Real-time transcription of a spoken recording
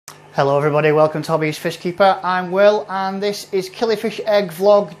Hello everybody, welcome to Hobbyist Fish Keeper. I'm Will and this is Killifish egg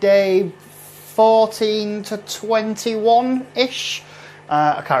vlog day 14 to 21-ish.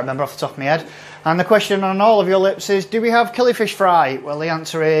 I can't remember off the top of my head. And the question on all of your lips is, do we have killifish fry? Well, the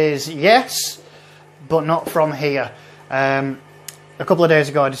answer is yes, but not from here. A couple of days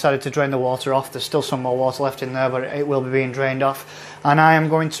ago I decided to drain the water off. There's still some more water left in there, but it will be being drained off. And I am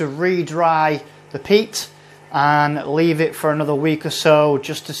going to re-dry the peat and leave it for another week or so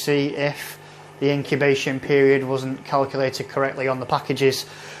just to see if the incubation period wasn't calculated correctly on the packages.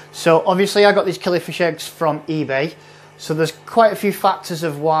 So obviously I got these killifish eggs from eBay, so there's quite a few factors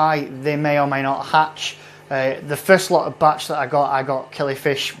of why they may or may not hatch. The first lot of batch that I got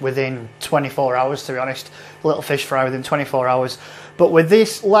killifish within 24 hours, to be honest. Little fish fry within 24 hours. But with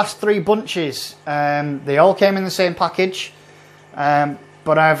these last three bunches, they all came in the same package,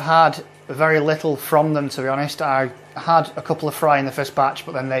 but I've had very little from them, to be honest. I had a couple of fry in the first batch,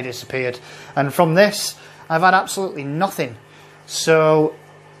 but then they disappeared. And from this, I've had absolutely nothing. So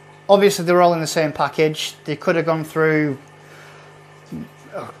obviously they were all in the same package. They could have gone through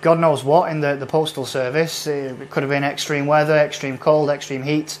God knows what in the postal service. It could have been extreme weather, extreme cold, extreme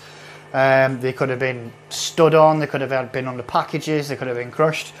heat. They could have been stood on, they could have been on the packages, they could have been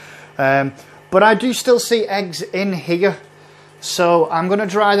crushed. But I do still see eggs in here. So I'm going to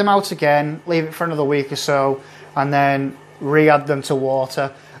dry them out again, leave it for another week or so, and then re-add them to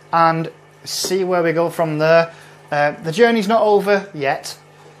water and see where we go from there. The journey's not over yet.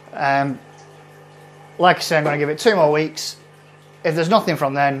 Like I say, I'm going to give it 2 more weeks. If there's nothing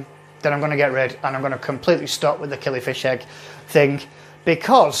from then I'm going to get rid, and I'm going to completely stop with the killifish egg thing,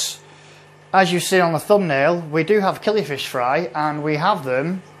 because as you see on the thumbnail, we do have killifish fry, and we have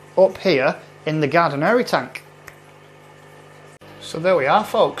them up here in the gardenary tank. So there we are,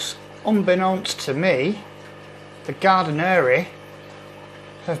 folks. Unbeknownst to me, the gardenary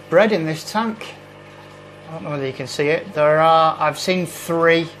have bred in this tank. I don't know whether you can see it. I've seen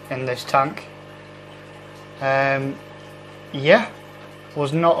 3 in this tank. Yeah,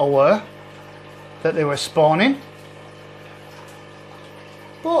 was not aware that they were spawning,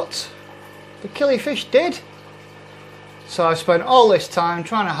 but the killifish did. So I spent all this time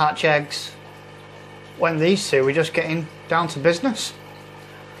trying to hatch eggs when these two were just getting down to business.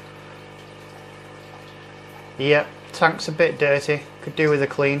 Yep, tank's a bit dirty, could do with a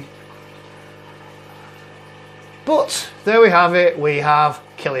clean. But there we have it, we have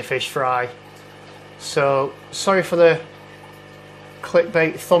killifish fry. So sorry for the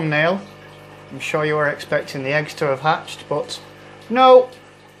clickbait thumbnail. I'm sure you were expecting the eggs to have hatched, but no,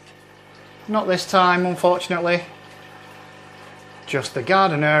 not this time, unfortunately. Just the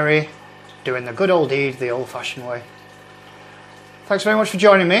gardenary doing the good old deed the old-fashioned way. Thanks very much for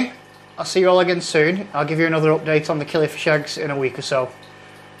joining me. I'll see you all again soon. I'll give you another update on the killifish eggs in a week or so.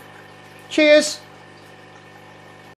 Cheers!